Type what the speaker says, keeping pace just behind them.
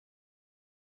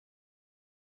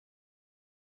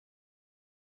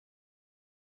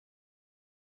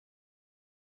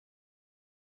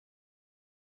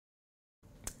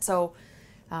So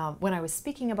when I was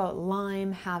speaking about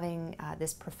Lyme having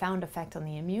this profound effect on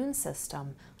the immune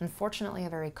system, unfortunately a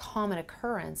very common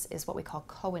occurrence is what we call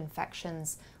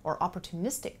co-infections or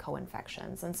opportunistic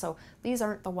co-infections. And so these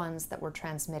aren't the ones that were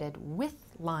transmitted with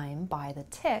Lyme by the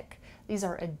tick. These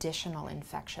are additional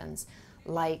infections,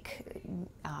 like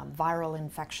viral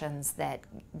infections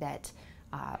that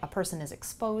a person is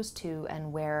exposed to,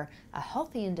 and where a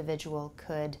healthy individual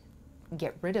could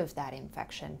get rid of that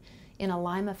infection. In a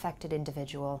Lyme-affected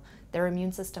individual, their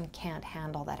immune system can't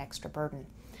handle that extra burden.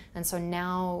 And so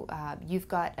now you've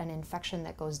got an infection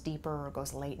that goes deeper or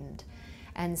goes latent.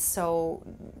 And so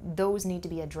those need to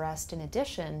be addressed in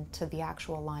addition to the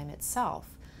actual Lyme itself.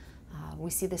 We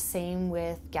see the same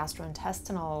with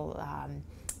gastrointestinal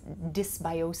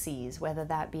dysbioses, whether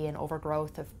that be an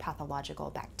overgrowth of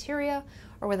pathological bacteria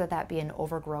or whether that be an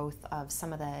overgrowth of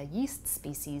some of the yeast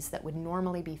species that would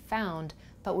normally be found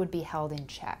but would be held in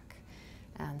check.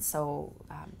 And so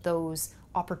those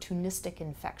opportunistic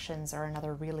infections are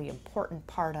another really important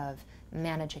part of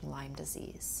managing Lyme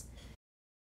disease.